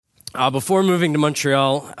Before moving to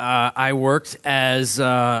Montreal, I worked as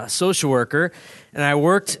a social worker, and I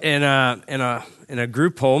worked in a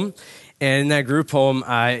group home. And in that group home,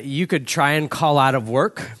 you could try and call out of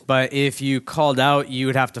work, but if you called out, you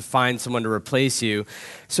would have to find someone to replace you.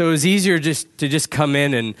 So it was easier to just come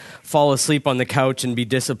in and fall asleep on the couch and be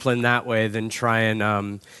disciplined that way than try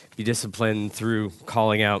and be disciplined through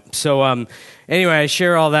calling out. So anyway, I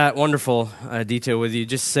share all that wonderful detail with you.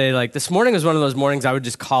 Just say, like, this morning was one of those mornings I would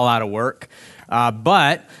just call out of work,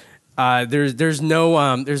 but there's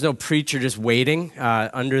no preacher just waiting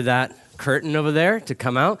under that curtain over there to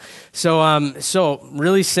come out. So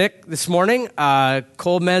really sick this morning,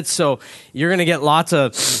 cold meds. So you're going to get lots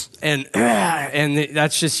of, and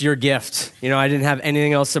that's just your gift. You know, I didn't have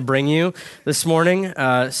anything else to bring you this morning.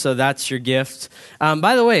 So that's your gift.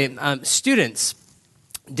 By the way, students,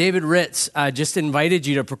 David Ritz just invited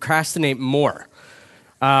you to procrastinate more.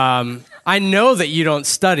 I know that you don't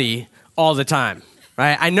study all the time.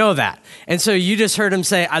 Right? I know that. And so you just heard him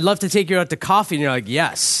say, I'd love to take you out to coffee. And you're like,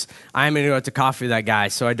 yes, I'm going to go out to coffee with that guy,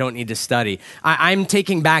 so I don't need to study. I'm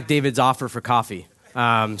taking back David's offer for coffee.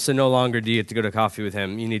 So no longer do you have to go to coffee with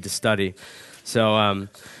him. You need to study. So,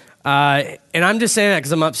 and I'm just saying that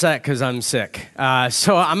because I'm upset because I'm sick.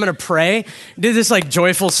 So I'm going to pray. Did this like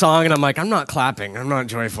joyful song, and I'm like, I'm not clapping. I'm not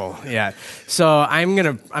joyful yet. So I'm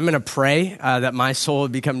gonna pray that my soul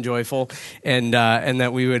would become joyful, and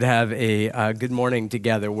that we would have a good morning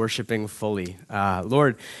together, worshiping fully.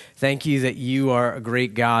 Lord, thank you that you are a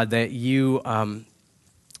great God, that you are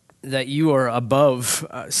above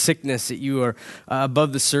sickness, that you are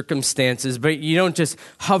above the circumstances, but you don't just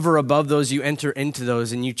hover above those, you enter into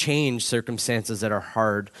those and you change circumstances that are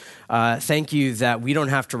hard. Thank you that we don't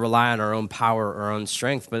have to rely on our own power or our own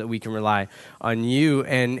strength, but that we can rely on you.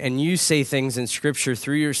 And you say things in Scripture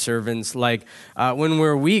through your servants like, when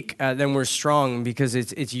we're weak, then we're strong, because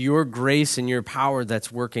it's your grace and your power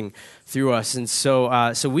that's working through us. And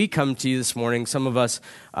so we come to you this morning, some of us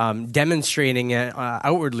demonstrating it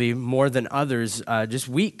outwardly more than others, just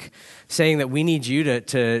weak, saying that we need you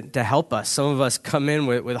to help us. Some of us come in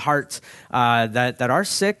with hearts that are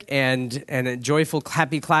sick, and a joyful,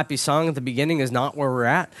 happy, clappy song at the beginning is not where we're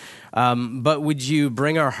at. But would you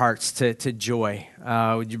bring our hearts to joy?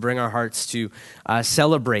 Would you bring our hearts to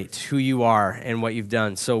celebrate who you are and what you've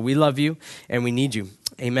done? So we love you, and we need you.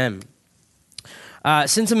 Amen.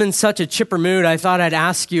 Since I'm in such a chipper mood, I thought I'd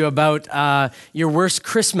ask you about your worst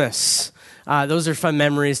Christmas. Those are fun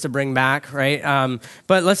memories to bring back, right?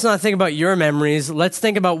 But let's not think about your memories. Let's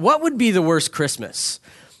think about what would be the worst Christmas.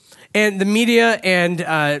 And the media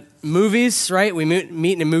and movies, right? We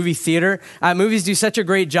meet in a movie theater. Movies do such a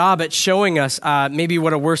great job at showing us maybe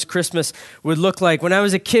what a worst Christmas would look like. When I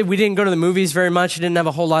was a kid, we didn't go to the movies very much. We didn't have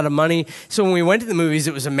a whole lot of money. So when we went to the movies,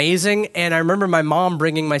 it was amazing. And I remember my mom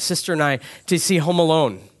bringing my sister and I to see Home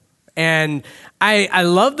Alone. And I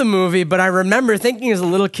loved the movie, but I remember thinking as a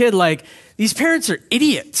little kid, like, these parents are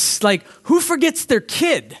idiots. Like, who forgets their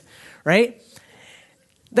kid, right?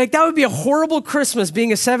 Like, that would be a horrible Christmas,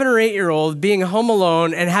 being a 7 or 8-year-old, being home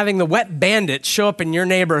alone, and having the wet bandit show up in your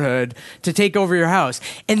neighborhood to take over your house.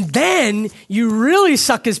 And then you really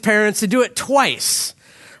suck as parents to do it twice,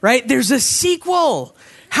 right? There's a sequel.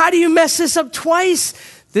 How do you mess this up twice?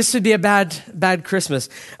 This would be a bad Christmas.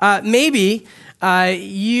 Maybe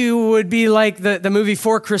you would be like the movie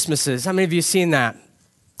Four Christmases. How many of you have seen that?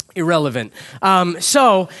 Irrelevant.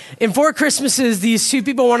 So in Four Christmases, these two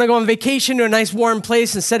people want to go on vacation to a nice warm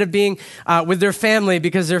place instead of being with their family,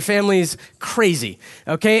 because their family's crazy.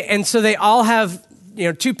 Okay. And so they all have,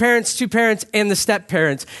 two parents, and the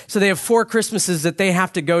step-parents. So they have 4 Christmases that they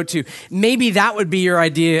have to go to. Maybe that would be your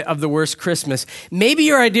idea of the worst Christmas. Maybe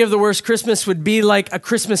your idea of the worst Christmas would be like A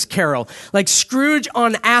Christmas Carol, like Scrooge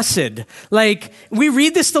on acid. Like, we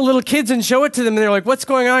read this to little kids and show it to them, and they're like, what's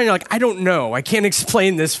going on? And you're like, I don't know. I can't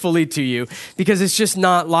explain this fully to you because it's just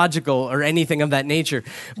not logical or anything of that nature.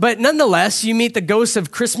 But nonetheless, you meet the ghosts of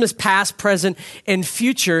Christmas past, present, and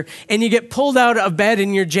future, and you get pulled out of bed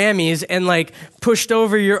in your jammies and like pushed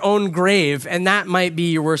over your own grave, and that might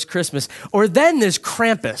be your worst Christmas. Or then there's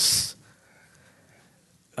Krampus.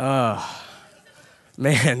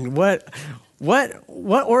 Man, what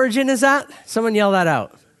origin is that? Someone yell that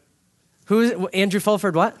out. Who is it? Andrew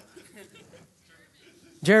Fulford, what?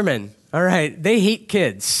 German. All right, they hate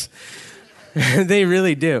kids. They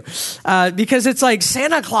really do. Because it's like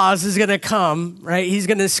Santa Claus is going to come, right? He's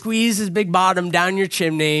going to squeeze his big bottom down your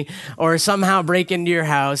chimney or somehow break into your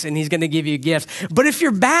house, and he's going to give you gifts. But if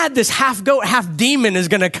you're bad, this half goat, half demon is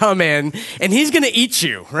going to come in, and he's going to eat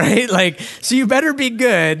you, right? Like, so you better be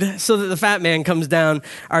good so that the fat man comes down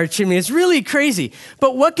our chimney. It's really crazy.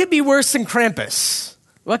 But what could be worse than Krampus?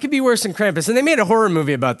 What could be worse than Krampus? And they made a horror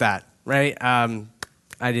movie about that, right? I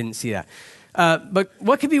didn't see that. But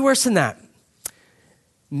what could be worse than that?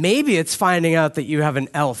 Maybe it's finding out that you have an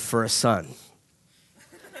elf for a son.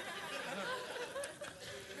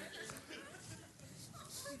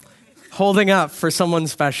 Holding up for someone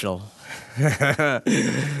special.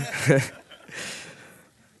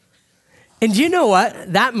 And you know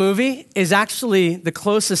what? That movie is actually the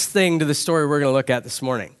closest thing to the story we're going to look at this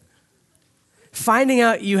morning. Finding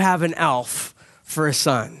out you have an elf for a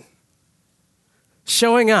son.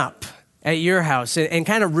 Showing up at your house and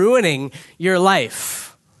kind of ruining your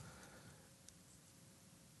life.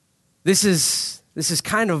 This is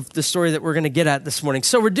kind of the story that we're going to get at this morning.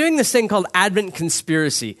 So we're doing this thing called Advent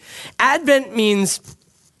Conspiracy. Advent means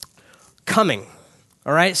coming.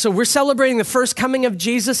 All right, so we're celebrating the first coming of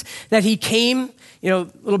Jesus, that he came,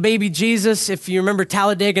 little baby Jesus. If you remember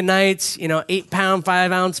Talladega Nights, 8-pound,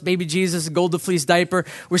 5-ounce baby Jesus, gold to fleece diaper.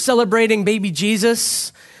 We're celebrating baby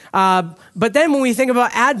Jesus. But then when we think about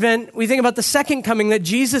Advent, we think about the second coming, that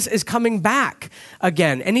Jesus is coming back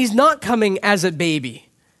again. And he's not coming as a baby.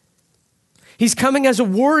 He's coming as a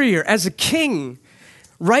warrior, as a king,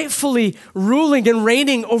 rightfully ruling and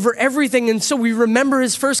reigning over everything. And so we remember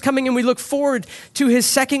his first coming and we look forward to his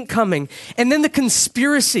second coming. And then the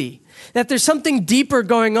conspiracy, that there's something deeper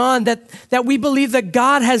going on, that we believe that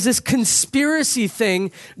God has this conspiracy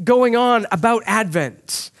thing going on about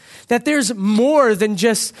Advent. That there's more than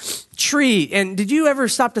just tree. And did you ever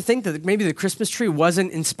stop to think that maybe the Christmas tree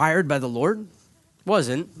wasn't inspired by the Lord?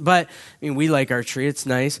 Wasn't, but we like our tree, it's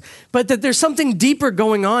nice. But that there's something deeper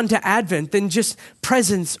going on to Advent than just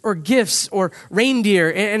presents or gifts or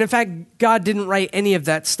reindeer. And in fact, God didn't write any of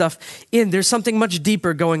that stuff in. There's something much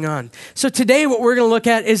deeper going on. So today what we're going to look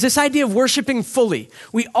at is this idea of worshiping fully.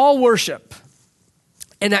 We all worship.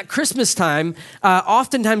 And at Christmas time,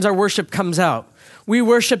 oftentimes our worship comes out. We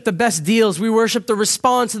worship the best deals. We worship the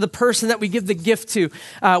response of the person that we give the gift to.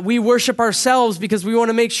 We worship ourselves because we want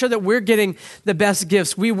to make sure that we're getting the best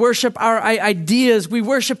gifts. We worship our ideas. We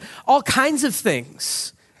worship all kinds of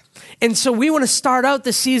things. And so we want to start out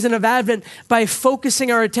the season of Advent by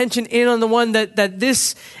focusing our attention in on the one that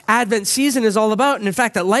this Advent season is all about, and in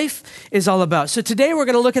fact, that life is all about. So today we're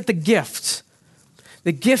going to look at the gift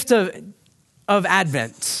of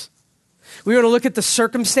Advent. We want to look at the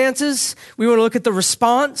circumstances. We want to look at the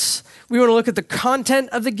response. We want to look at the content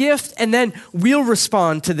of the gift, and then we'll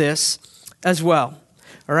respond to this as well.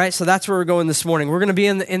 All right, so that's where we're going this morning. We're going to be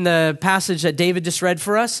in the passage that David just read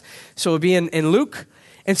for us. So we'll be in Luke.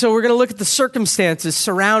 And so we're going to look at the circumstances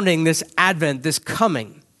surrounding this Advent, this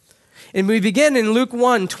coming. And we begin in Luke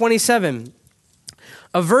 1:27.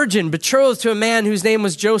 A virgin betrothed to a man whose name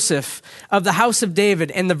was Joseph of the house of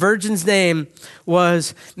David, and the virgin's name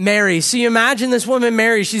was Mary. So you imagine this woman,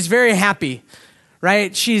 Mary, she's very happy,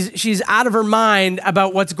 right? She's out of her mind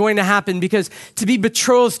about what's going to happen, because to be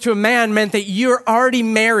betrothed to a man meant that you're already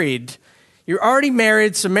married. You're already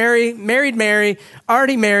married, so Mary,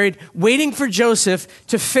 already married, waiting for Joseph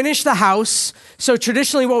to finish the house. So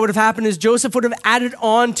traditionally what would have happened is Joseph would have added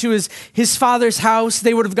on to his father's house.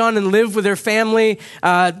 They would have gone and lived with their family.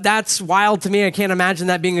 That's wild to me. I can't imagine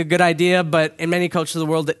that being a good idea, but in many cultures of the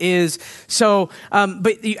world it is. So,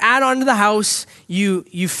 but you add on to the house,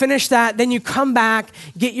 you finish that, then you come back,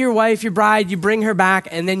 get your wife, your bride, you bring her back,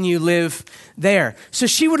 and then you live there. So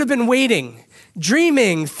she would have been waiting,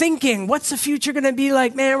 dreaming, thinking, what's the future going to be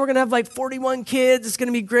like? Man, we're going to have like 41 kids. It's going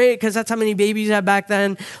to be great, because that's how many babies you had back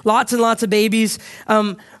then. Lots and lots of babies.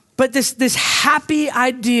 But this happy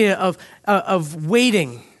idea of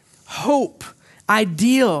waiting, hope,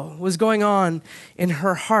 ideal was going on in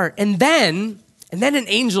her heart. And then an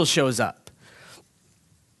angel shows up.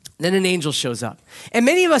 And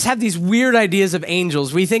many of us have these weird ideas of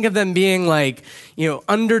angels. We think of them being like,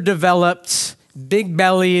 underdeveloped,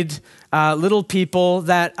 big-bellied, little people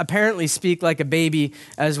that apparently speak like a baby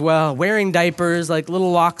as well, wearing diapers, like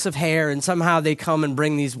little locks of hair, and somehow they come and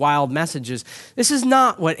bring these wild messages. This is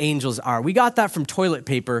not what angels are. We got that from toilet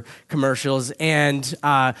paper commercials and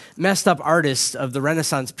messed up artists of the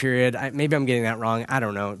Renaissance period. Maybe I'm getting that wrong. I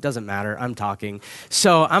don't know. It doesn't matter. I'm talking.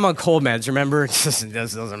 So I'm on cold meds, remember? It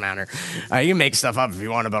doesn't matter. You can make stuff up if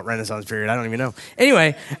you want about Renaissance period. I don't even know.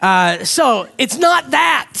 Anyway, so it's not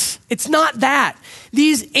that. It's not that.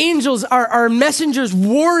 These angels are messengers,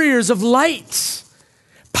 warriors of light,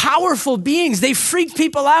 powerful beings. They freak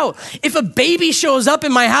people out. If a baby shows up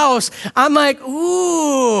in my house, I'm like,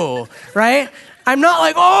 ooh, right? I'm not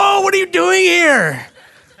like, oh, what are you doing here?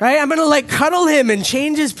 Right? I'm going to cuddle him and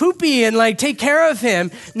change his poopy and take care of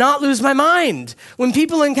him, not lose my mind. When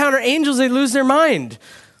people encounter angels, they lose their mind.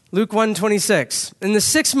 Luke 1:26. In the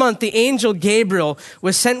 6th month, the angel Gabriel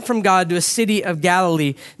was sent from God to a city of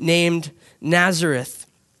Galilee named Nazareth.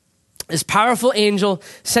 This powerful angel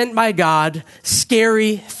sent by God,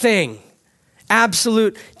 scary thing,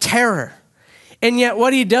 absolute terror. And yet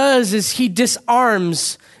what he does is he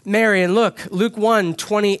disarms Mary. And look, Luke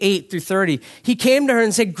 1:28-30. He came to her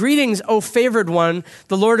and said, "Greetings, O favored one,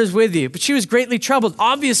 the Lord is with you." But she was greatly troubled.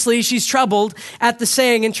 Obviously, she's troubled at the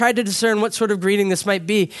saying and tried to discern what sort of greeting this might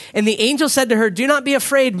be. And the angel said to her, "Do not be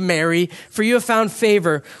afraid, Mary, for you have found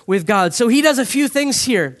favor with God." So he does a few things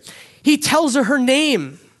here. He tells her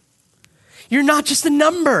name. You're not just a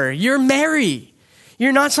number. You're Mary.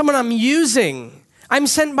 You're not someone I'm using. I'm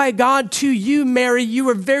sent by God to you, Mary. You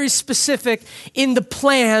are very specific in the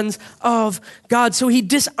plans of God. So he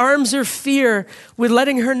disarms her fear with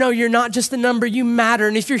letting her know you're not just a number, you matter.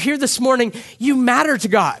 And if you're here this morning, you matter to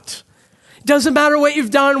God. Doesn't matter what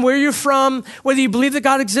you've done, where you're from, whether you believe that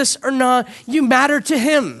God exists or not, you matter to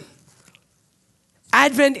him.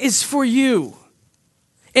 Advent is for you.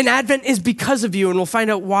 And Advent is because of you, and we'll find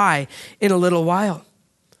out why in a little while.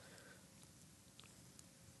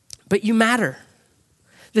 But you matter.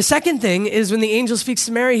 The second thing is when the angel speaks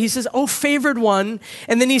to Mary, he says, "Oh, favored one."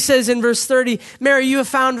 And then he says in verse 30, "Mary, you have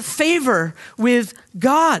found favor with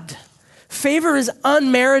God." Favor is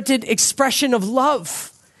unmerited expression of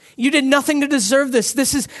love. You did nothing to deserve this.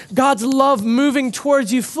 This is God's love moving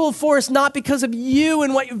towards you full force, not because of you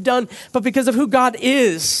and what you've done, but because of who God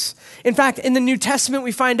is. In fact, in the New Testament,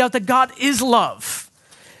 we find out that God is love.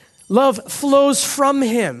 Love flows from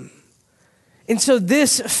him. And so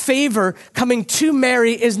this favor coming to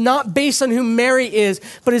Mary is not based on who Mary is,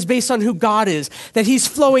 but is based on who God is. That he's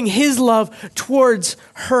flowing his love towards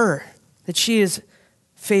her. That she is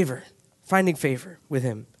finding favor with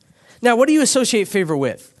him. Now, what do you associate favor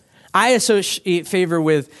with? I associate favor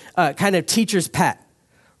with kind of teacher's pet,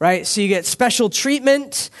 right? So you get special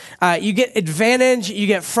treatment, you get advantage, you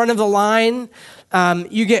get front of the line,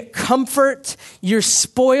 you get comfort, you're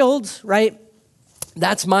spoiled, right?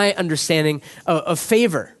 That's my understanding of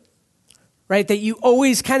favor, right? That you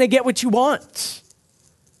always kind of get what you want.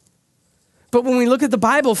 But when we look at the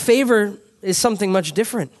Bible, favor is something much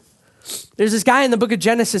different. There's this guy in the book of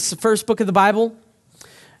Genesis, the first book of the Bible, a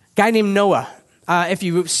guy named Noah. If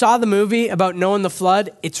you saw the movie about Noah and the flood,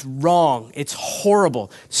 it's wrong. It's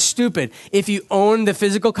horrible, stupid. If you own the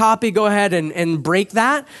physical copy, go ahead and break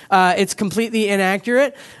that. It's completely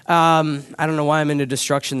inaccurate. I don't know why I'm into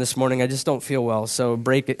destruction this morning. I just don't feel well, so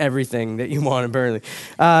break everything that you want, apparently.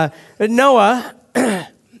 But Noah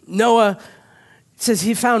says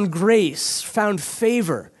he found grace, found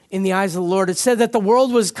favor in the eyes of the Lord. It said that the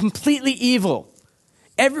world was completely evil.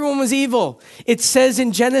 Everyone was evil. It says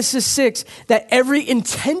in Genesis 6 that every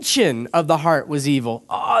intention of the heart was evil.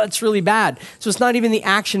 Oh, that's really bad. So it's not even the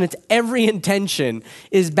action, it's every intention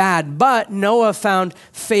is bad. But Noah found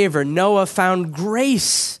favor. Noah found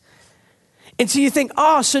grace. And so you think,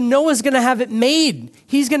 oh, so Noah's going to have it made.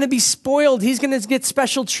 He's going to be spoiled. He's going to get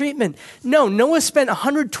special treatment. No, Noah spent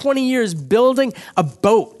 120 years building a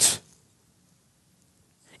boat.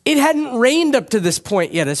 It hadn't rained up to this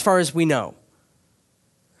point yet, as far as we know.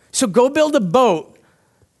 So go build a boat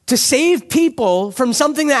to save people from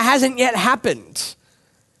something that hasn't yet happened.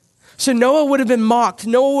 So Noah would have been mocked.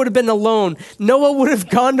 Noah would have been alone. Noah would have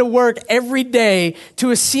gone to work every day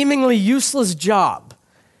to a seemingly useless job.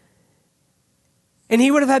 And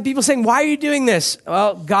he would have had people saying, "Why are you doing this?"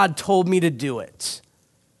 "Well, God told me to do it."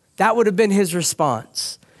 That would have been his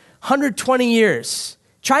response. 120 years.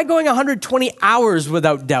 Try going 120 hours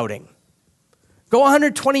without doubting. Go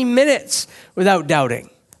 120 minutes without doubting.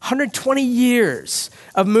 120 years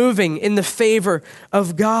of moving in the favor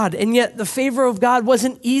of God. And yet the favor of God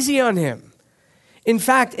wasn't easy on him. In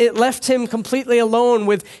fact, it left him completely alone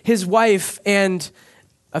with his wife and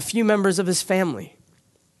a few members of his family.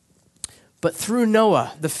 But through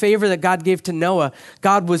Noah, the favor that God gave to Noah,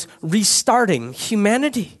 God was restarting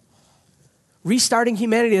humanity. Restarting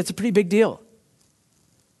humanity, that's a pretty big deal.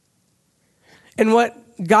 And what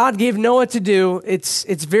God gave Noah to do, it's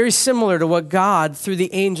very similar to what God, through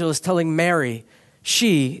the angel, is telling Mary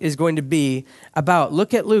she is going to be about.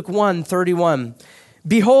 Look at Luke 1:31.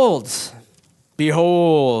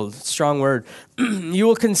 Behold, strong word, you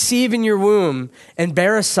will conceive in your womb and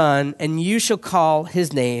bear a son, and you shall call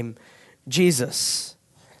his name Jesus.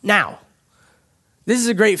 Now, this is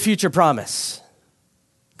a great future promise.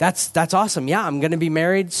 That's awesome. Yeah, I'm going to be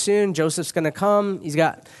married soon. Joseph's going to come. He's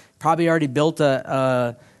got probably already built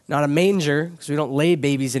not a manger, because we don't lay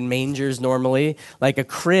babies in mangers normally, like a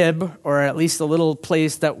crib, or at least a little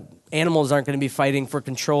place that animals aren't going to be fighting for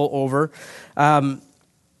control over.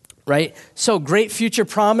 right? So great future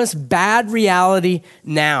promise, bad reality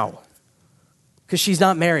now, because she's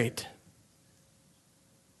not married.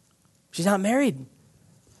 She's not married.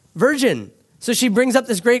 Virgin. So she brings up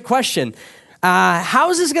this great question. How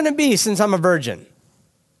is this going to be since I'm a virgin?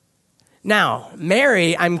 Now,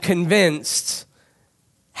 Mary, I'm convinced,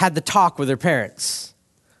 had the talk with her parents.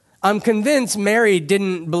 I'm convinced Mary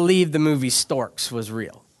didn't believe the movie Storks was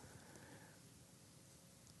real.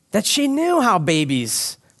 That she knew how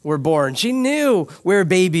babies were born. She knew where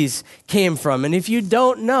babies came from. And if you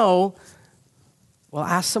don't know, well,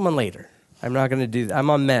 ask someone later. I'm not going to do that.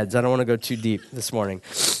 I'm on meds. I don't want to go too deep this morning.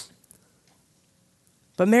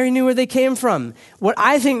 But Mary knew where they came from. What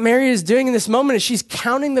I think Mary is doing in this moment is she's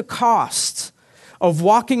counting the cost of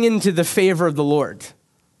walking into the favor of the Lord.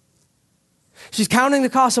 She's counting the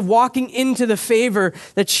cost of walking into the favor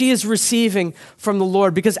that she is receiving from the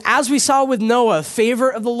Lord. Because as we saw with Noah, favor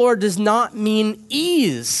of the Lord does not mean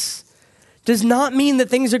ease. Does not mean that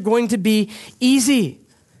things are going to be easy.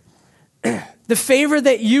 The favor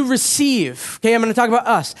that you receive, okay, I'm going to talk about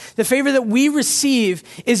us. The favor that we receive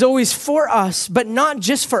is always for us, but not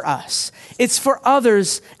just for us. It's for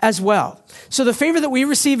others as well. So the favor that we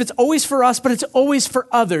receive, it's always for us, but it's always for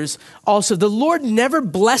others also. The Lord never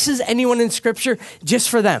blesses anyone in Scripture just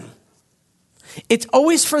for them. It's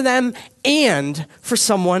always for them and for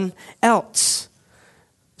someone else.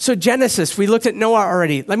 So Genesis, we looked at Noah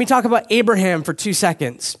already. Let me talk about Abraham for 2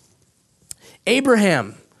 seconds.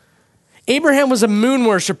 Abraham was a moon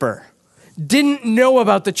worshiper, didn't know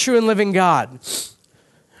about the true and living God.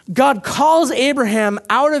 God calls Abraham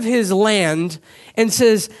out of his land and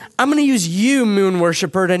says, I'm going to use you, moon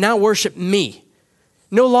worshiper, to now worship me.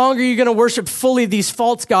 No longer are you going to worship fully these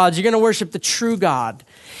false gods. You're going to worship the true God.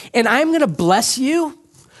 And I'm going to bless you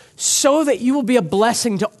so that you will be a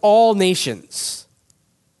blessing to all nations.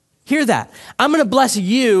 Hear that. I'm going to bless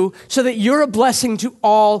you so that you're a blessing to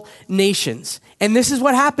all nations. And this is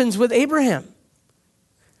what happens with Abraham.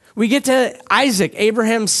 We get to Isaac,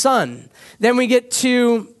 Abraham's son. Then we get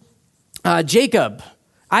to Jacob,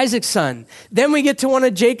 Isaac's son. Then we get to one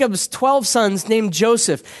of Jacob's 12 sons named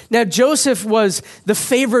Joseph. Now, Joseph was the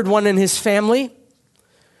favored one in his family.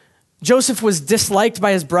 Joseph was disliked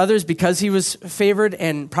by his brothers because he was favored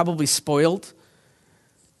and probably spoiled.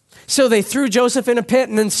 So they threw Joseph in a pit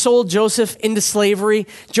and then sold Joseph into slavery.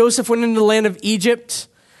 Joseph went into the land of Egypt.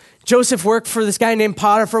 Joseph worked for this guy named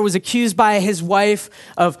Potiphar, was accused by his wife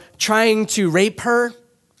of trying to rape her.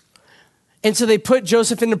 And so they put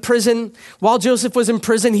Joseph into prison. While Joseph was in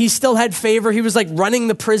prison, he still had favor. He was like running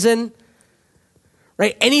the prison,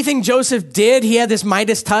 right? Anything Joseph did, he had this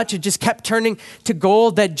Midas touch. It just kept turning to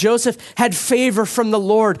gold, that Joseph had favor from the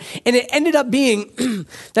Lord. And it ended up being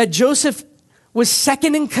that Joseph was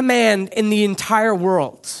second in command in the entire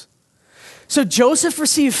world. So Joseph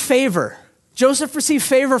received favor. Joseph received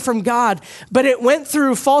favor from God, but it went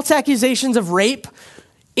through false accusations of rape,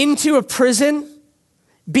 into a prison,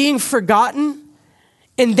 being forgotten,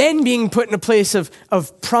 and then being put in a place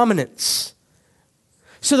of prominence.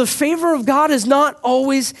 So the favor of God is not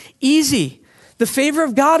always easy. The favor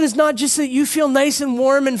of God is not just that you feel nice and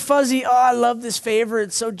warm and fuzzy. Oh, I love this favor.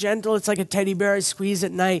 It's so gentle. It's like a teddy bear I squeeze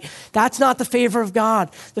at night. That's not the favor of God.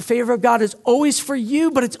 The favor of God is always for you,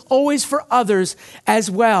 but it's always for others as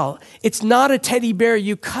well. It's not a teddy bear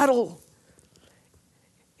you cuddle.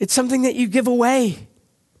 It's something that you give away.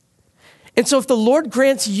 And so if the Lord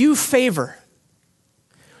grants you favor,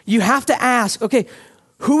 you have to ask, okay,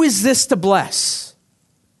 who is this to bless?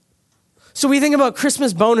 So we think about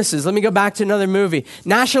Christmas bonuses. Let me go back to another movie.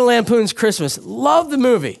 National Lampoon's Christmas. Love the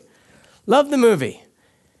movie. Love the movie.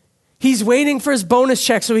 He's waiting for his bonus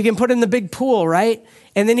check so he can put in the big pool, right?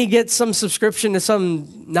 And then he gets some subscription to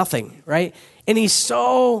some nothing, right? And he's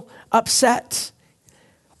so upset.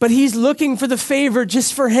 But he's looking for the favor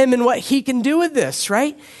just for him and what he can do with this,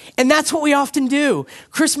 right? And that's what we often do.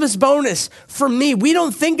 Christmas bonus for me. We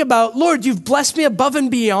don't think about, Lord, you've blessed me above and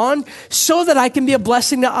beyond so that I can be a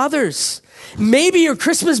blessing to others. Maybe your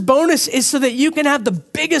Christmas bonus is so that you can have the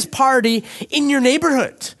biggest party in your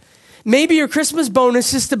neighborhood. Maybe your Christmas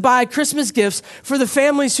bonus is to buy Christmas gifts for the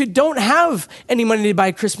families who don't have any money to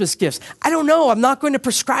buy Christmas gifts. I don't know. I'm not going to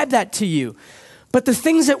prescribe that to you. But the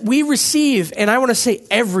things that we receive, and I want to say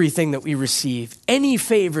everything that we receive, any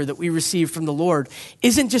favor that we receive from the Lord,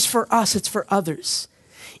 isn't just for us, it's for others.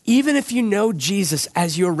 Even if you know Jesus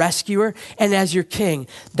as your rescuer and as your king,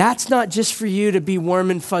 that's not just for you to be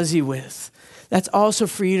warm and fuzzy with. That's also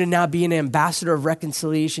for you to now be an ambassador of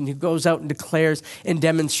reconciliation who goes out and declares and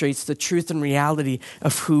demonstrates the truth and reality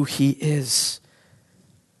of who he is.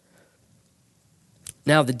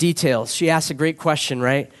 Now, the details. She asked a great question,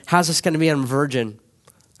 right? How's this going to be? I'm a virgin.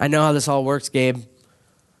 I know how this all works, Gabe.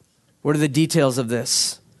 What are the details of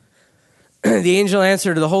this? The angel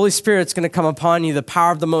answered, the Holy Spirit's going to come upon you. The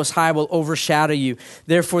power of the Most High will overshadow you.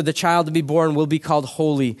 Therefore, the child to be born will be called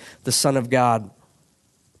Holy, the Son of God.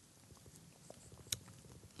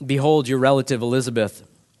 Behold, your relative Elizabeth,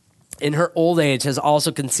 in her old age, has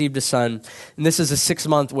also conceived a son. And this is a 6th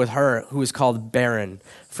month with her, who is called barren,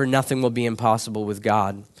 for nothing will be impossible with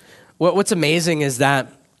God. What's amazing is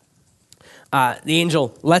that the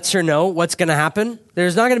angel lets her know what's going to happen.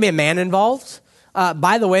 There's not going to be a man involved.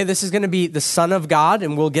 By the way, this is going to be the Son of God,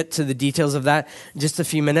 and we'll get to the details of that in just a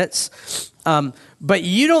few minutes. But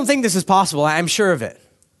you don't think this is possible. I'm sure of it,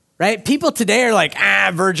 right? People today are like,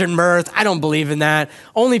 virgin birth. I don't believe in that.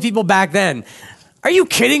 Only people back then. Are you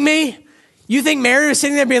kidding me? You think Mary was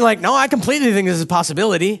sitting there being like, no, I completely think this is a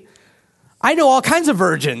possibility. I know all kinds of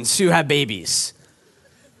virgins who have babies,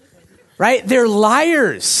 right? They're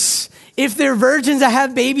liars. If they're virgins that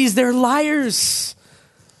have babies, they're liars.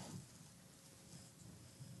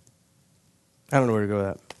 I don't know where to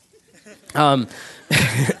go with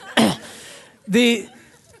that.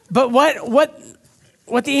 But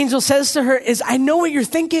what the angel says to her is, I know what you're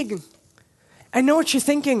thinking. I know what you're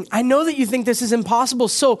thinking. I know that you think this is impossible.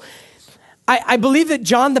 So I believe that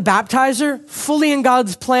John the Baptizer, fully in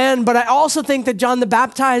God's plan, but I also think that John the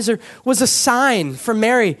Baptizer was a sign for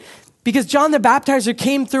Mary, because John the Baptizer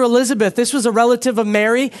came through Elizabeth. This was a relative of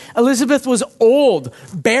Mary. Elizabeth was old,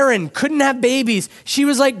 barren, couldn't have babies. She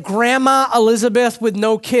was like Grandma Elizabeth with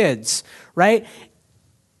no kids, right?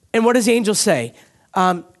 And what does the angel say?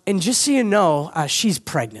 And just so you know, she's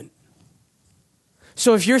pregnant.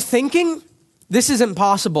 So if you're thinking this is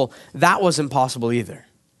impossible, that wasn't possible either.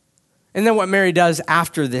 And then what Mary does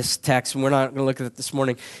after this text, and we're not going to look at it this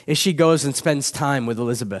morning, is she goes and spends time with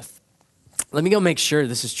Elizabeth. Let me go make sure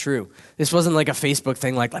this is true. This wasn't like a Facebook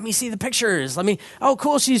thing, like, let me see the pictures. Oh,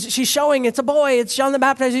 cool, she's showing, it's a boy, it's John the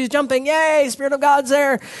Baptizer, he's jumping, yay, Spirit of God's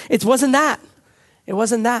there. It wasn't that. It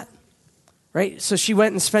wasn't that, right? So she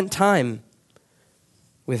went and spent time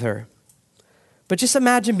with her. But just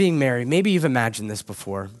imagine being Mary. Maybe you've imagined this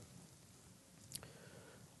before.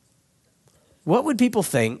 What would people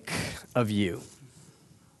think of you,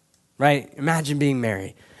 right? Imagine being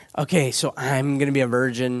Mary. Okay, so I'm going to be a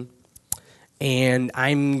virgin, and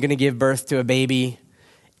I'm going to give birth to a baby,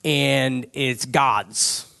 and it's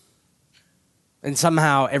God's. And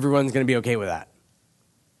somehow everyone's going to be okay with that.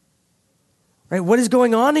 Right? What is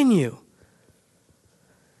going on in you?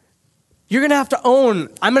 You're going to have to own,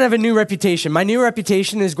 I'm going to have a new reputation. My new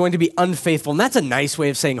reputation is going to be unfaithful. And that's a nice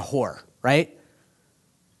way of saying whore, right?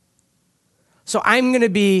 So I'm going to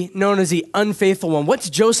be known as the unfaithful one. What's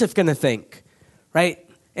Joseph going to think, right?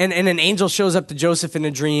 And an angel shows up to Joseph in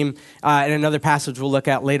a dream in another passage we'll look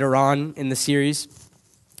at later on in the series.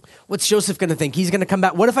 What's Joseph going to think? He's going to come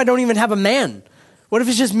back. What if I don't even have a man? What if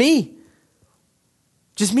it's just me?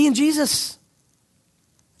 Just me and Jesus?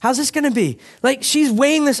 How's this going to be? Like, she's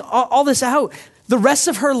weighing all this out. The rest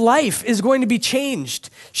of her life is going to be changed.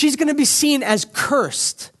 She's going to be seen as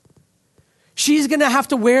cursed. She's going to have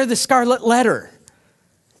to wear the scarlet letter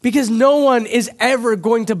because no one is ever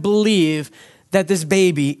going to believe that this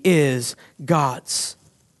baby is God's.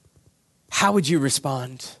 How would you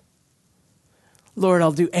respond? Lord,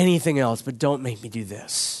 I'll do anything else, but don't make me do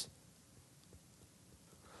this.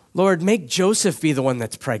 Lord, make Joseph be the one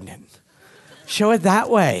that's pregnant. Show it that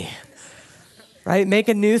way, right? Make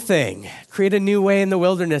a new thing. Create a new way in the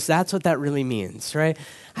wilderness. That's what that really means, right?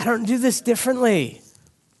 I don't do this differently.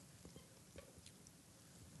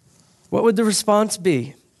 What would the response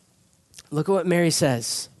be? Look at what Mary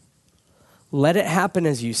says. Let it happen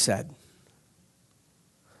as you said.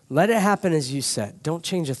 Let it happen as you said. Don't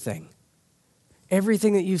change a thing.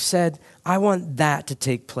 Everything that you've said, I want that to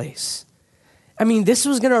take place. I mean, this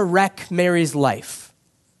was going to wreck Mary's life.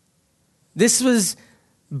 This was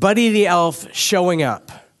Buddy the Elf showing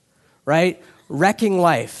up, right? Wrecking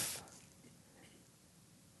life.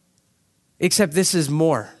 Except this is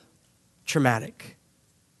more traumatic.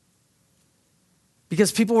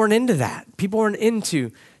 Because people weren't into that. People weren't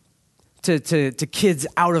into to kids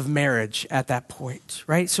out of marriage at that point,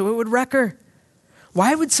 right? So it would wreck her.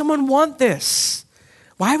 Why would someone want this?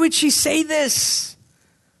 Why would she say this?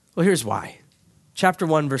 Well, here's why. Chapter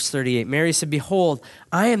 1, verse 38. Mary said, "Behold,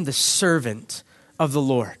 I am the servant of the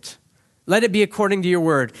Lord. Let it be according to your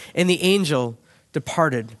word." And the angel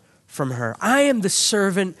departed from her. I am the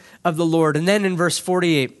servant of the Lord. And then in verse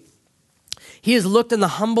 48, he has looked on the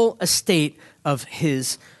humble estate of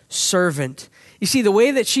his servant. You see, the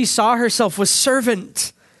way that she saw herself was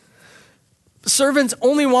servant. Servants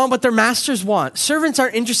only want what their masters want. Servants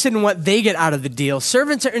aren't interested in what they get out of the deal.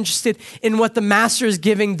 Servants are interested in what the master is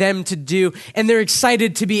giving them to do, and they're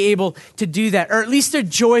excited to be able to do that, or at least they're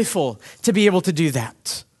joyful to be able to do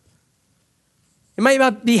that. It might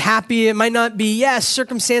not be happy. It might not be, yes,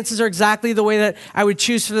 circumstances are exactly the way that I would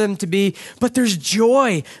choose for them to be, but there's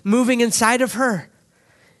joy moving inside of her.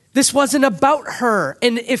 This wasn't about her.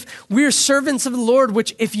 And if we're servants of the Lord,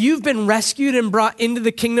 which if you've been rescued and brought into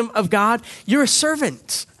the kingdom of God, you're a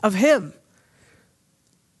servant of him.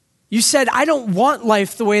 You said, I don't want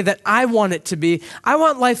life the way that I want it to be. I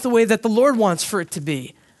want life the way that the Lord wants for it to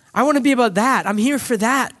be. I want to be about that. I'm here for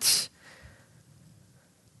that.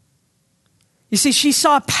 You see, she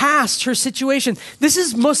saw past her situation. This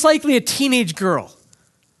is most likely a teenage girl.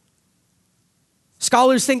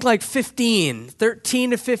 Scholars think like 15,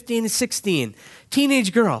 13 to 15 to 16.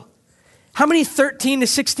 Teenage girl. How many 13 to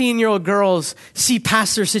 16-year-old girls see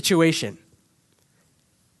past their situation?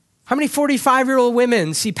 How many 45-year-old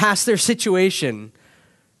women see past their situation,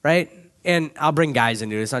 right? And I'll bring guys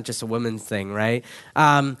into it. It's not just a women's thing, right?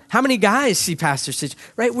 How many guys see past their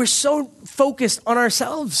situation, right? We're so focused on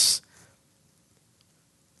ourselves.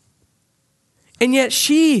 And yet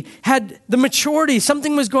she had the maturity.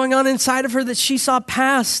 Something was going on inside of her that she saw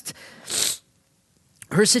past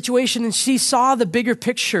her situation, and she saw the bigger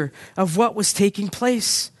picture of what was taking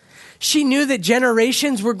place. She knew that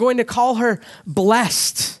generations were going to call her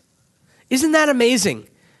blessed. Isn't that amazing?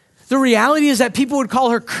 The reality is that people would call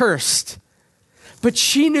her cursed, but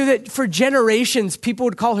she knew that for generations, people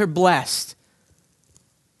would call her blessed.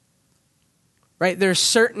 Right? There's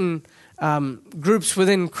certain groups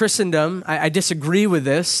within Christendom, I disagree with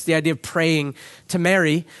this, the idea of praying to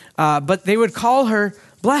Mary, but they would call her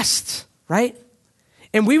blessed, right?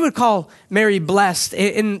 And we would call Mary blessed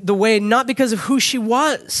in the way, not because of who she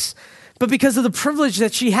was, but because of the privilege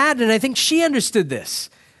that she had, and I think she understood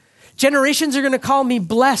this. Generations are going to call me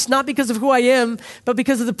blessed, not because of who I am, but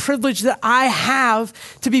because of the privilege that I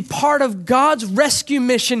have to be part of God's rescue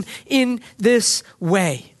mission in this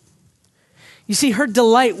way. You see, her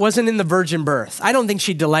delight wasn't in the virgin birth. I don't think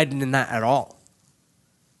she delighted in that at all.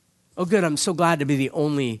 Oh, good, I'm so glad to be the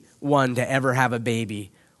only one to ever have a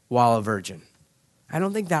baby while a virgin. I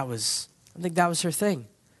don't think that was her thing.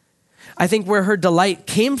 I think where her delight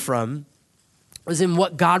came from was in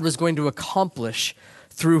what God was going to accomplish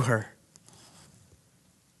through her.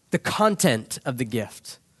 The content of the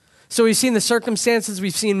gift. So we've seen the circumstances,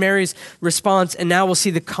 we've seen Mary's response, and now we'll see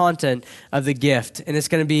the content of the gift. And it's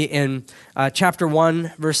going to be in chapter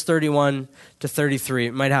 1, verse 31 to 33.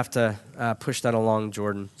 You might have to push that along,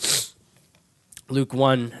 Jordan. Luke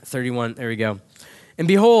 1, 31, there we go. And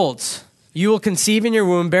behold, you will conceive in your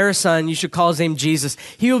womb, bear a son, you should call his name Jesus.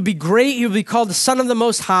 He will be great, he will be called the Son of the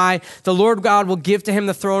Most High. The Lord God will give to him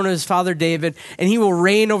the throne of his father David, and he will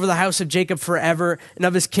reign over the house of Jacob forever, and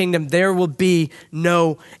of his kingdom there will be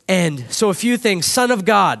no end. So a few things, Son of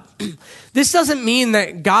God. This doesn't mean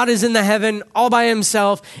that God is in the heaven all by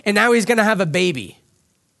himself, and now he's going to have a baby,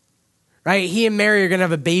 right? He and Mary are going to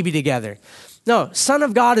have a baby together. No, Son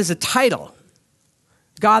of God is a title.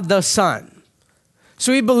 God the Son.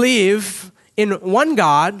 So we believe in one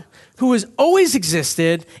God who has always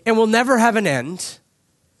existed and will never have an end,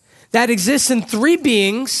 that exists in three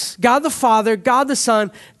beings, God the Father, God the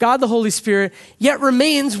Son, God the Holy Spirit, yet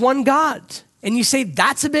remains one God. And you say,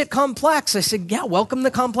 that's a bit complex. I said, yeah, welcome to the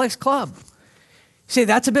complex club. You say,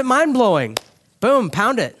 that's a bit mind-blowing. Boom,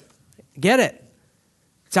 pound it. Get it.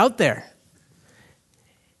 It's out there.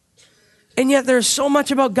 And yet there's so much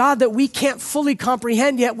about God that we can't fully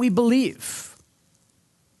comprehend, yet we believe.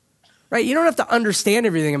 Right? You don't have to understand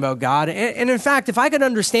everything about God. And in fact, if I could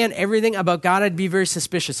understand everything about God, I'd be very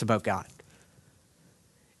suspicious about God.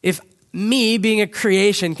 If me, being a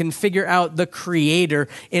creation, can figure out the creator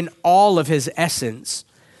in all of his essence,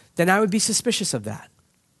 then I would be suspicious of that.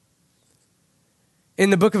 In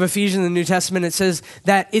the book of Ephesians in the New Testament, it says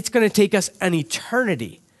that it's going to take us an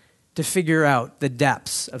eternity to figure out the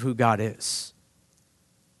depths of who God is.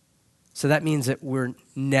 So that means that we're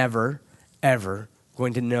never, ever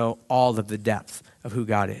going to know all of the depth of who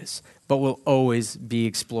God is, but we'll always be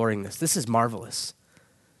exploring this. This is marvelous.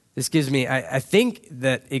 This gives me, I think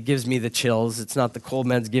that it gives me the chills. It's not the cold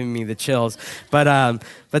meds giving me the chills, but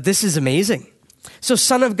this is amazing. So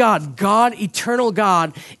Son of God, God, eternal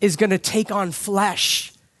God, is going to take on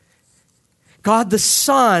flesh. God the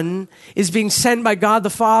Son is being sent by God the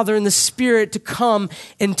Father and the Spirit to come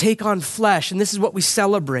and take on flesh. And this is what we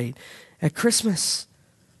celebrate at Christmas.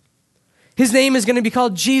 His name is going to be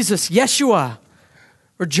called Jesus, Yeshua,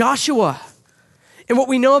 or Joshua. And what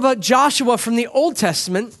we know about Joshua from the Old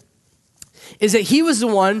Testament is that he was the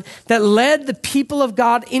one that led the people of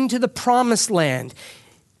God into the promised land.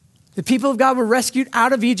 The people of God were rescued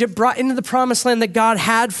out of Egypt, brought into the promised land that God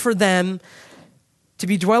had for them to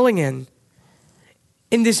be dwelling in.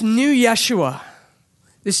 In this new Yeshua,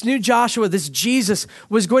 this new Joshua, this Jesus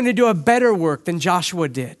was going to do a better work than Joshua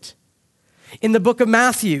did. In the book of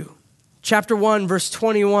Matthew, chapter 1, verse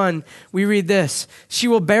 21, we read this: "She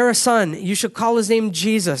will bear a son. You shall call his name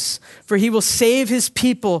Jesus, for he will save his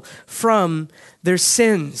people from their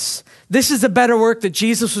sins." This is the better work that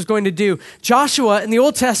Jesus was going to do. Joshua in the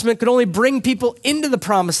Old Testament could only bring people into the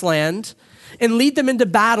promised land and lead them into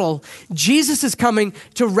battle. Jesus is coming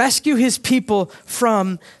to rescue his people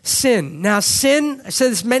from sin. Now, sin, I've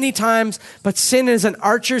said this many times, but sin is an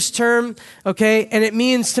archer's term, okay? And it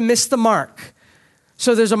means to miss the mark.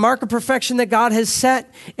 So there's a mark of perfection that God has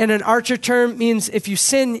set, and an archer term means if you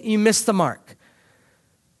sin, you miss the mark.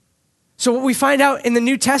 So what we find out in the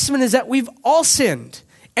New Testament is that we've all sinned.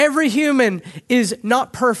 Every human is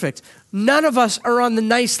not perfect. None of us are on the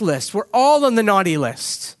nice list. We're all on the naughty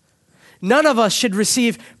list. None of us should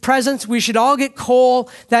receive presents. We should all get coal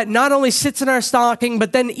that not only sits in our stocking,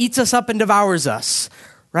 but then eats us up and devours us,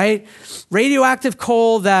 right? Radioactive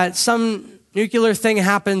coal that some nuclear thing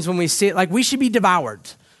happens when we see it. Like, we should be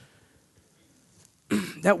devoured.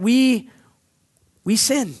 That we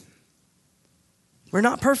sin. We're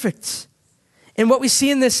not perfect. And what we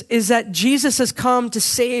see in this is that Jesus has come to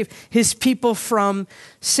save his people from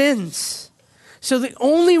sins. So the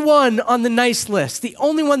only one on the nice list, the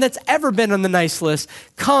only one that's ever been on the nice list,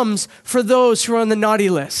 comes for those who are on the naughty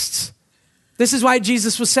list. This is why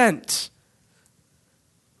Jesus was sent.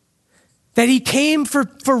 That he came for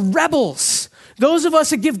rebels. Those of us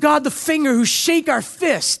that give God the finger, who shake our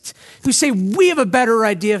fist, who say we have a better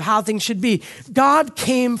idea of how things should be. God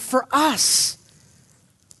came for us.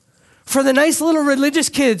 For the nice little religious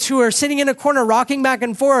kids who are sitting in a corner rocking back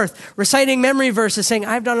and forth, reciting memory verses, saying,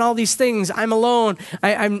 I've done all these things, I'm alone,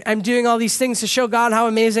 I'm doing all these things to show God how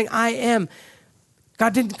amazing I am.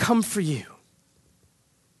 God didn't come for you.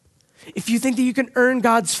 If you think that you can earn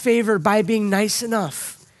God's favor by being nice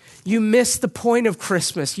enough, you miss the point of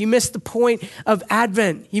Christmas. You miss the point of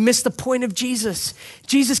Advent. You miss the point of Jesus.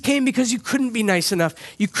 Jesus came because you couldn't be nice enough.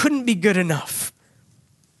 You couldn't be good enough.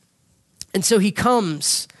 And so he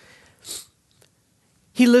comes.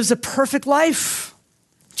 He lives a perfect life.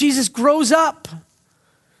 Jesus grows up,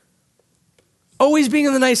 always being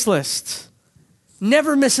on the nice list,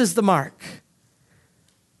 never misses the mark.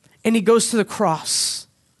 And he goes to the cross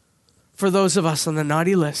for those of us on the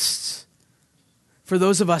naughty list, for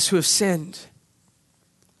those of us who have sinned.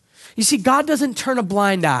 You see, God doesn't turn a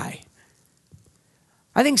blind eye.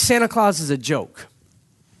 I think Santa Claus is a joke.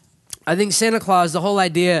 I think Santa Claus, the whole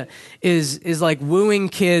idea is like wooing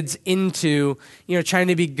kids into, trying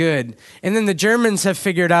to be good. And then the Germans have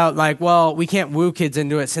figured out, like, well, we can't woo kids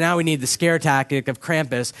into it, so now we need the scare tactic of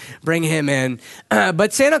Krampus, bring him in.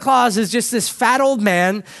 But Santa Claus is just this fat old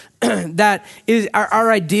man that is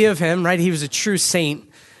our idea of him, right? He was a true saint.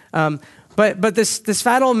 But this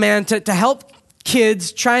fat old man to help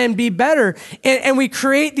kids try and be better. And we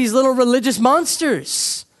create these little religious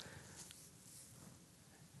monsters.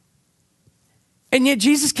 And yet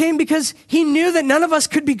Jesus came because he knew that none of us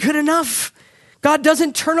could be good enough. God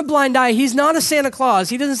doesn't turn a blind eye. He's not a Santa Claus.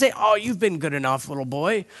 He doesn't say, oh, you've been good enough, little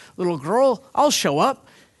boy, little girl, I'll show up.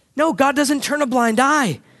 No, God doesn't turn a blind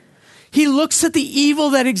eye. He looks at the evil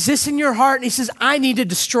that exists in your heart and he says, I need to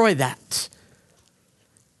destroy that.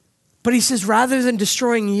 But he says, rather than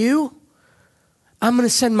destroying you, I'm going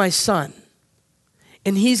to send my son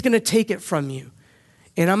and he's going to take it from you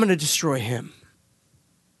and I'm going to destroy him.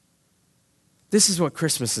 This is what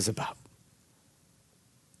Christmas is about.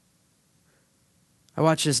 I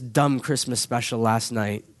watched this dumb Christmas special last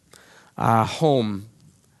night, Home.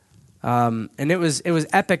 And it was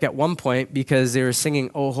epic at one point because they were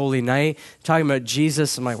singing Oh Holy Night, talking about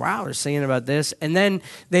Jesus. I'm like, wow, they're singing about this. And then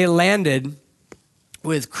they landed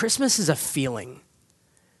with Christmas is a feeling.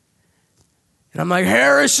 And I'm like,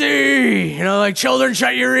 heresy! Like, children,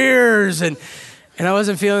 shut your ears! And I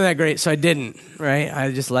wasn't feeling that great, so I didn't, right?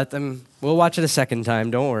 I just let them. We'll watch it a second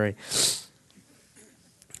time, don't worry.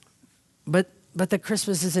 But that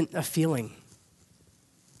Christmas isn't a feeling.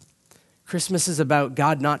 Christmas is about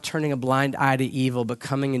God not turning a blind eye to evil, but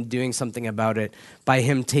coming and doing something about it by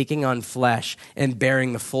him taking on flesh and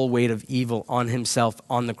bearing the full weight of evil on himself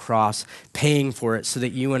on the cross, paying for it so that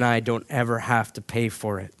you and I don't ever have to pay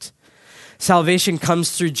for it. Salvation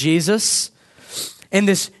comes through Jesus. And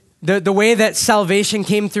the way that salvation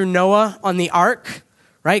came through Noah on the ark,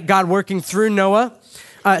 right? God working through Noah.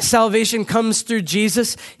 Salvation comes through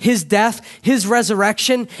Jesus, his death, his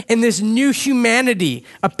resurrection, and this new humanity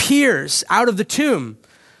appears out of the tomb.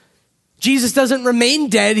 Jesus doesn't remain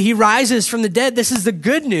dead. He rises from the dead. This is the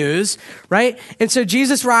good news, right? And so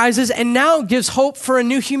Jesus rises and now gives hope for a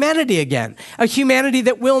new humanity again, a humanity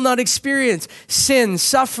that will not experience sin,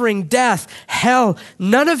 suffering, death, hell,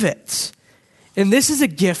 none of it. And this is a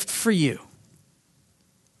gift for you.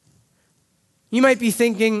 You might be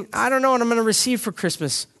thinking, I don't know what I'm going to receive for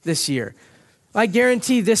Christmas this year. I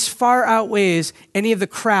guarantee this far outweighs any of the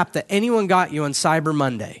crap that anyone got you on Cyber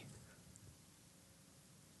Monday.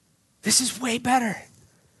 This is way better.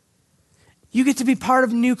 You get to be part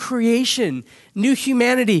of new creation, new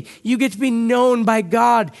humanity. You get to be known by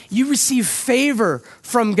God. You receive favor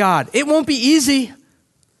from God. It won't be easy.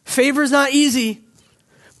 Favor is not easy,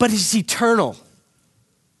 but it's eternal.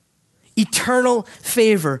 Eternal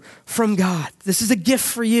favor from God. This is a gift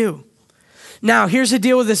for you. Now, here's the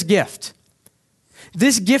deal with this gift.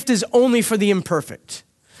 This gift is only for the imperfect.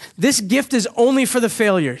 This gift is only for the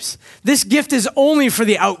failures. This gift is only for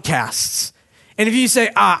the outcasts. And if you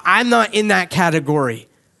say, I'm not in that category,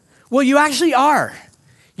 well, you actually are.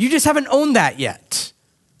 You just haven't owned that yet.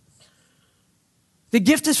 The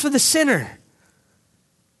gift is for the sinner.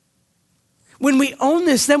 When we own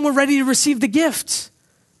this, then we're ready to receive the gift.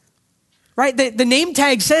 Right? The name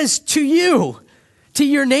tag says to you, to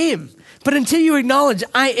your name. But until you acknowledge,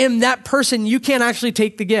 I am that person, you can't actually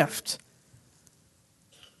take the gift.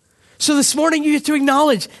 So this morning you get to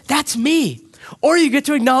acknowledge, that's me. Or you get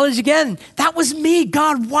to acknowledge again, that was me.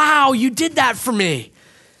 God, wow, you did that for me.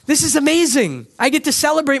 This is amazing. I get to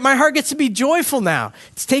celebrate. My heart gets to be joyful now.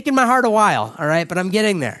 It's taken my heart a while, all right? But I'm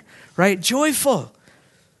getting there, right? Joyful.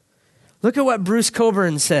 Look at what Bruce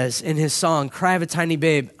Cockburn says in his song, Cry of a Tiny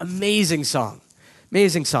Babe. Amazing song.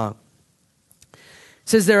 Amazing song. It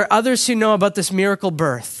says, there are others who know about this miracle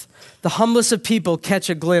birth. The humblest of people catch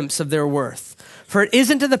a glimpse of their worth. For it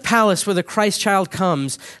isn't to the palace where the Christ child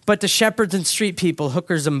comes, but to shepherds and street people,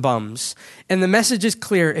 hookers and bums. And the message is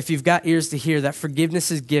clear if you've got ears to hear that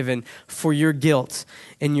forgiveness is given for your guilt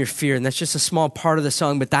and your fear. And that's just a small part of the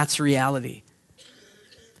song, but that's reality.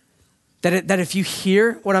 That if you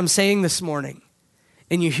hear what I'm saying this morning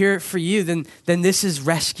and you hear it for you, then this is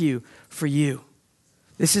rescue for you.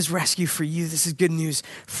 This is rescue for you. This is good news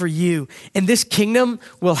for you. And this kingdom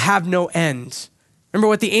will have no end. Remember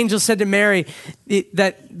what the angel said to Mary,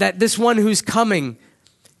 that this one who's coming,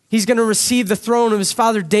 he's going to receive the throne of his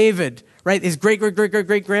father David, right? His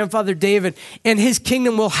great-great-great-great-grandfather David, and his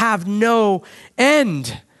kingdom will have no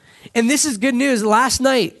end. And this is good news. Last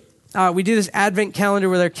night, we do this Advent calendar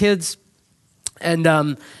with our kids, and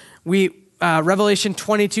Revelation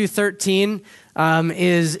 22:13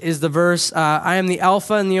 is the verse, I am the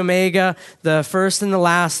Alpha and the Omega, the first and the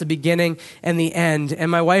last, the beginning and the end. And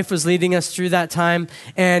my wife was leading us through that time,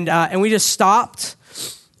 and we just stopped,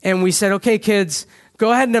 and we said, okay, kids,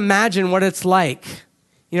 go ahead and imagine what it's like,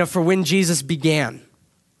 for when Jesus began.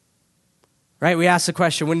 Right? We asked the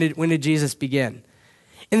question, when did Jesus begin?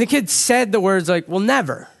 And the kids said the words like, well,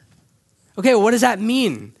 never. Okay, well, what does that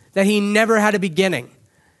mean? That he never had a beginning.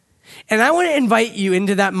 And I want to invite you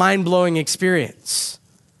into that mind-blowing experience.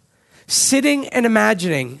 Sitting and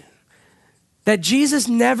imagining that Jesus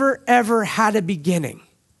never, ever had a beginning.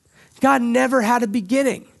 God never had a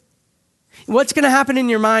beginning. What's going to happen in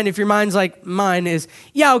your mind if your mind's like mine is,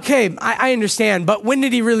 yeah, okay, I understand, but when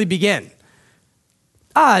did he really begin?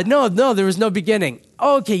 No, there was no beginning.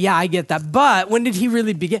 Okay, yeah, I get that. But when did he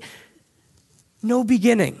really begin? No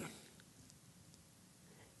beginning.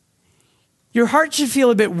 Your heart should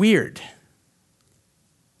feel a bit weird.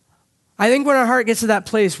 I think when our heart gets to that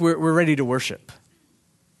place, we're ready to worship.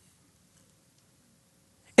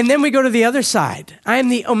 And then we go to the other side. I am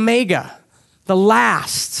the Omega, the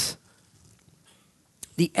last,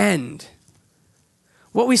 the end.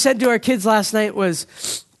 What we said to our kids last night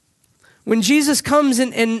was, when Jesus comes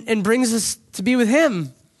and brings us to be with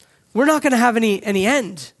him, we're not going to have any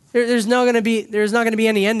end. There's not going to be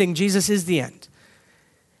any ending. Jesus is the end.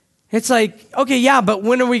 It's like, okay, yeah, but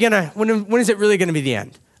when is it really going to be the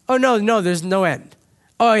end? Oh, no, there's no end.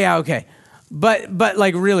 Oh, yeah, okay. But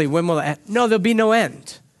like really, when will it end? No, there'll be no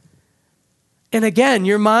end. And again,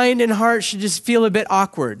 your mind and heart should just feel a bit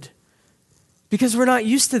awkward because we're not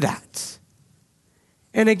used to that.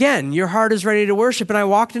 And again, your heart is ready to worship. And I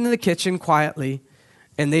walked into the kitchen quietly,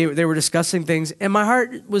 and they were discussing things, and my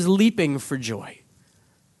heart was leaping for joy.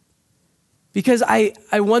 Because I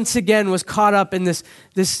once again was caught up in this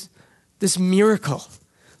miracle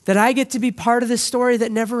that I get to be part of this story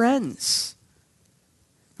that never ends.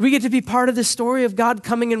 We get to be part of the story of God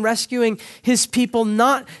coming and rescuing his people,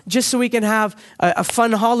 not just so we can have a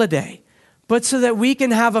fun holiday, but so that we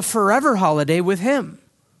can have a forever holiday with him.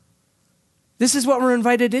 This is what we're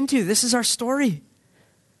invited into. This is our story.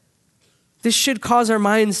 This should cause our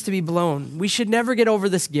minds to be blown. We should never get over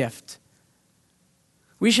this gift.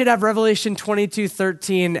 We should have Revelation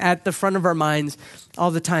 22:13 at the front of our minds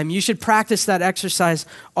all the time. You should practice that exercise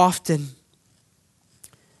often.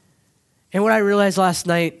 And what I realized last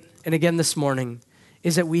night, and again this morning,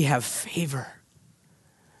 is that we have favor.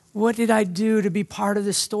 What did I do to be part of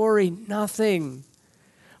this story? Nothing.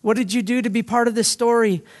 What did you do to be part of this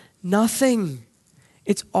story? Nothing.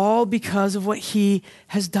 It's all because of what he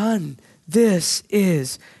has done. This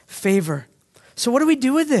is favor. So what do we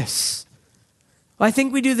do with this? Well, I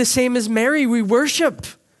think we do the same as Mary. We worship.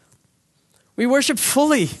 We worship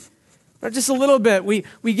fully. Not just a little bit. We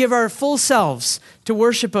give our full selves to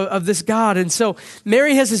worship of this God. And so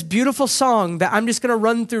Mary has this beautiful song that I'm just going to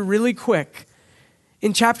run through really quick.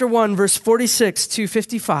 In chapter 1, verse 46 to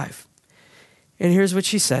 55. And here's what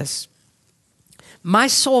she says. My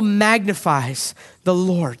soul magnifies the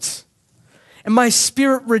Lord, and my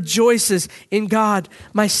spirit rejoices in God,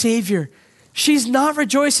 my Savior. She's not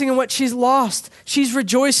rejoicing in what she's lost. She's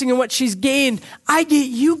rejoicing in what she's gained. I get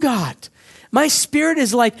you, God. My spirit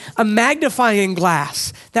is like a magnifying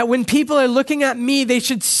glass that when people are looking at me, they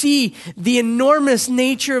should see the enormous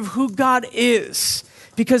nature of who God is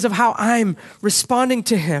because of how I'm responding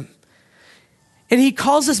to him. And he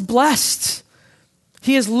calls us blessed.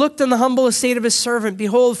 He has looked on the humble estate of his servant.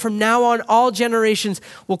 Behold, from now on, all generations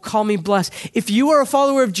will call me blessed. If you are a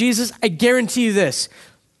follower of Jesus, I guarantee you this.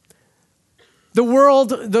 The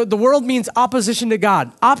world means opposition to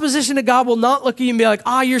God. Opposition to God will not look at you and be like,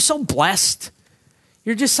 you're so blessed.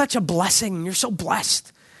 You're just such a blessing. You're so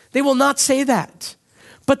blessed. They will not say that.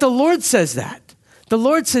 But the Lord says that. The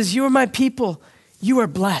Lord says, you are my people. You are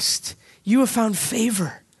blessed. You have found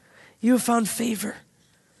favor. You have found favor.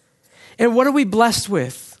 And what are we blessed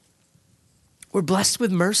with? We're blessed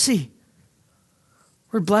with mercy.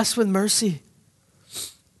 We're blessed with mercy.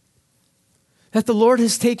 That the Lord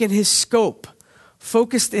has taken his scope,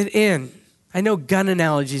 focused it in. I know gun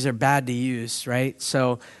analogies are bad to use, right?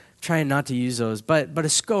 So I'm trying not to use those, but a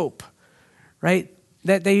scope, right?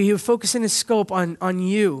 That he would focus in his scope on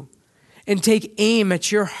you and take aim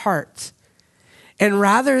at your heart. And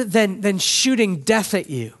rather than shooting death at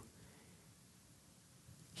you,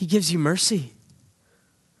 he gives you mercy.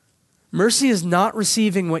 Mercy is not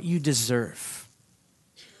receiving what you deserve.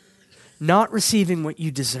 Not receiving what you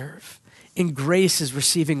deserve. And grace is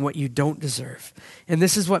receiving what you don't deserve. And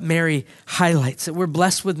this is what Mary highlights, that we're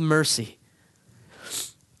blessed with mercy.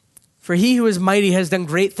 For he who is mighty has done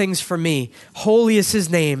great things for me. Holy is his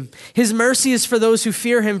name. His mercy is for those who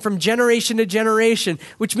fear him from generation to generation,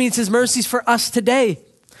 which means his mercy is for us today.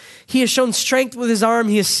 He has shown strength with his arm.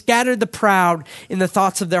 He has scattered the proud in the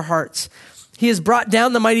thoughts of their hearts. He has brought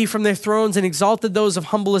down the mighty from their thrones and exalted those of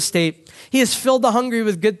humble estate. He has filled the hungry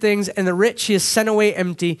with good things, and the rich he has sent away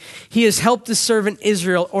empty. He has helped his servant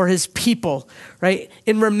Israel, or his people, right,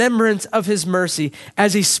 in remembrance of his mercy,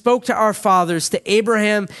 as he spoke to our fathers, to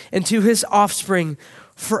Abraham and to his offspring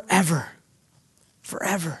forever.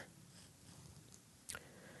 Forever.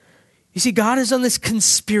 You see, God is on this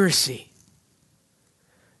conspiracy.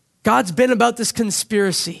 God's been about this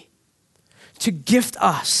conspiracy to gift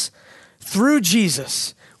us through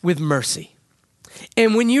Jesus with mercy.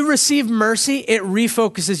 And when you receive mercy, it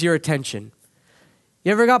refocuses your attention.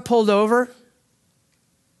 You ever got pulled over?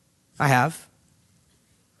 I have.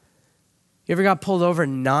 You ever got pulled over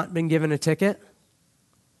and not been given a ticket?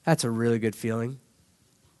 That's a really good feeling.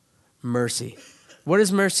 Mercy. What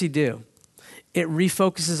does mercy do? It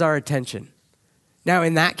refocuses our attention. Now,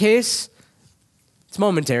 in that case, it's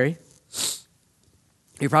momentary.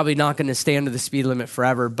 You're probably not going to stay under the speed limit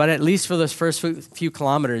forever, but at least for those first few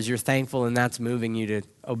kilometers, you're thankful and that's moving you to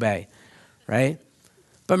obey, right?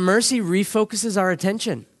 But mercy refocuses our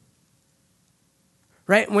attention,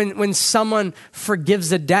 right? When someone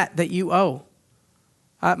forgives a debt that you owe.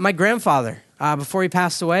 My grandfather, before he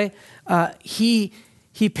passed away, he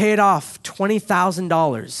paid off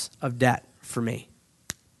 $20,000 of debt for me.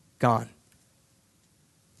 Gone.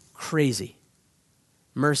 Crazy.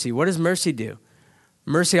 Mercy. What does mercy do?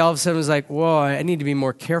 Mercy all of a sudden was like, whoa, I need to be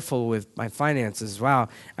more careful with my finances. Wow,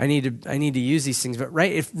 I need to use these things. But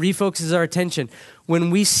right, it refocuses our attention. When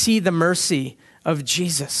we see the mercy of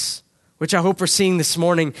Jesus, which I hope we're seeing this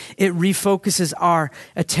morning, it refocuses our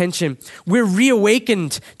attention. We're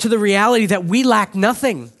reawakened to the reality that we lack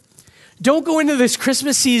nothing. Don't go into this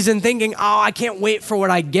Christmas season thinking, I can't wait for what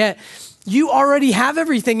I get. You already have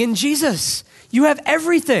everything in Jesus. You have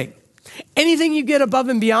everything. Anything you get above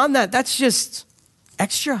and beyond that, that's just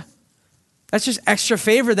extra. That's just extra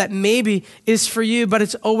favor that maybe is for you, but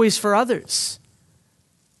it's always for others.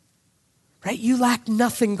 Right? You lack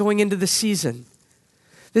nothing going into the season.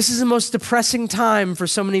 This is the most depressing time for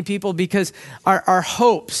so many people because our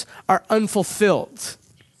hopes are unfulfilled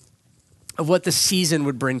of what the season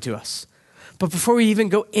would bring to us. But before we even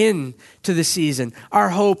go into the season, our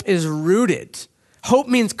hope is rooted. Hope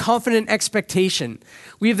means confident expectation.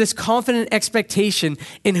 We have this confident expectation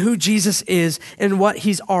in who Jesus is and what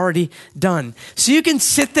he's already done. So you can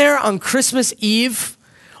sit there on Christmas Eve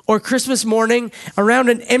or Christmas morning around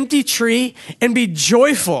an empty tree and be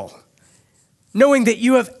joyful, knowing that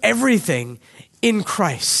you have everything in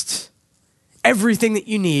Christ, everything that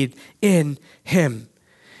you need in him.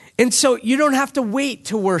 And so you don't have to wait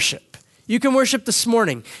to worship. You can worship this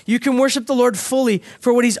morning. You can worship the Lord fully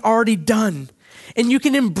for what he's already done. And you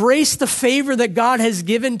can embrace the favor that God has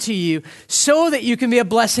given to you so that you can be a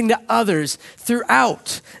blessing to others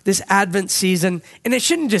throughout this Advent season. And it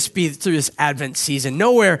shouldn't just be through this Advent season.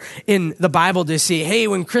 Nowhere in the Bible do you see, hey,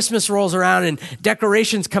 when Christmas rolls around and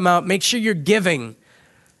decorations come out, make sure you're giving.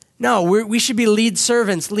 No, we should be lead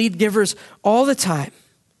servants, lead givers all the time.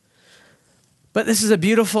 But this is a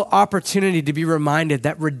beautiful opportunity to be reminded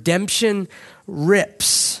that redemption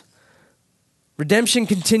rips. Redemption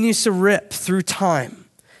continues to rip through time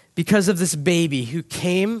because of this baby who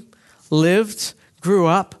came, lived, grew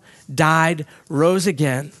up, died, rose,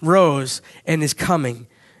 and is coming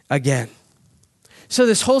again. So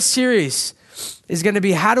this whole series is going to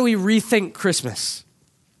be, how do we rethink Christmas?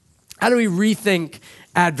 How do we rethink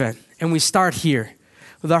Advent? And we start here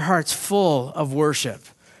with our hearts full of worship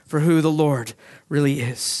for who the Lord really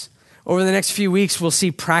is. Over the next few weeks, we'll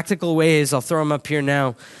see practical ways, I'll throw them up here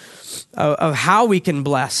now, of how we can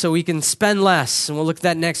bless, so we can spend less, and we'll look at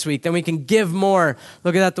that next week. Then we can give more,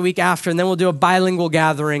 look at that the week after, and then we'll do a bilingual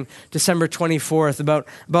gathering December 24th about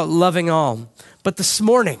loving all. But this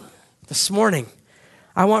morning,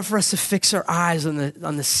 I want for us to fix our eyes on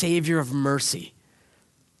the Savior of mercy,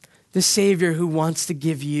 the Savior who wants to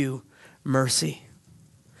give you mercy,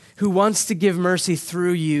 who wants to give mercy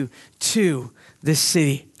through you to this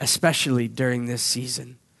city, especially during this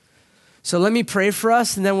season. So let me pray for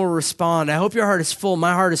us, and then we'll respond. I hope your heart is full.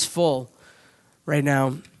 My heart is full right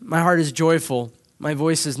now. My heart is joyful. My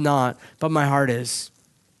voice is not, but my heart is.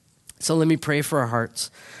 So let me pray for our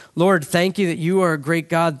hearts. Lord, thank you that you are a great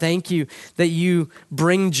God. Thank you that you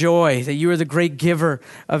bring joy, that you are the great giver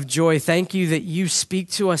of joy. Thank you that you speak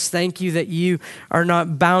to us. Thank you that you are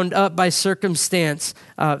not bound up by circumstance.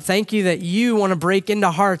 Thank you that you want to break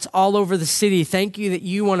into hearts all over the city. Thank you that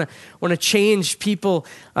you want to change people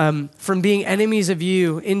from being enemies of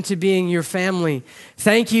you into being your family.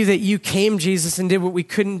 Thank you that you came, Jesus, and did what we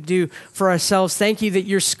couldn't do for ourselves. Thank you that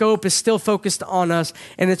your scope is still focused on us,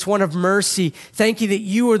 and it's one of mercy. Thank you that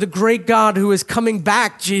you are the great God who is coming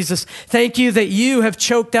back, Jesus. Thank you that you have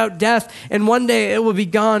choked out death, and one day it will be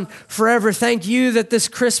gone forever. Thank you that this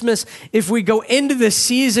Christmas, if we go into this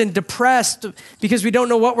season depressed because we don't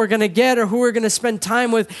know what we're going to get or who we're going to spend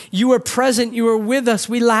time with, you are present, you are with us.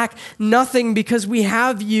 We lack nothing because we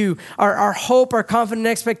have you. Our hope, our confident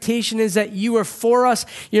expectation is that you are for us.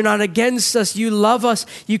 You're not against us. You love us.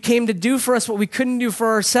 You came to do for us what we couldn't do for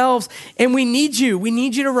ourselves, and we need you. We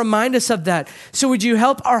need you to remind us of that. So would you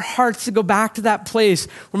help our hearts to go back to that place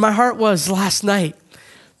where my heart was last night,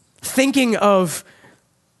 thinking of,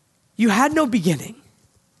 you had no beginning.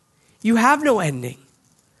 You have no ending.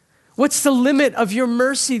 What's the limit of your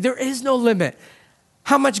mercy? There is no limit.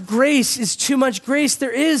 How much grace is too much grace?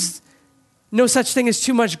 There is no such thing as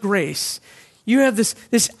too much grace. You have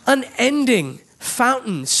this unending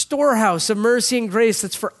fountain, storehouse of mercy and grace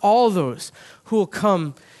that's for all those who will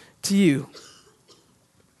come to you.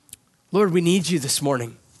 Lord, we need you this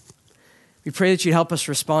morning. We pray that you'd help us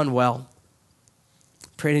respond well.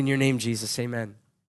 Pray it in your name, Jesus. Amen.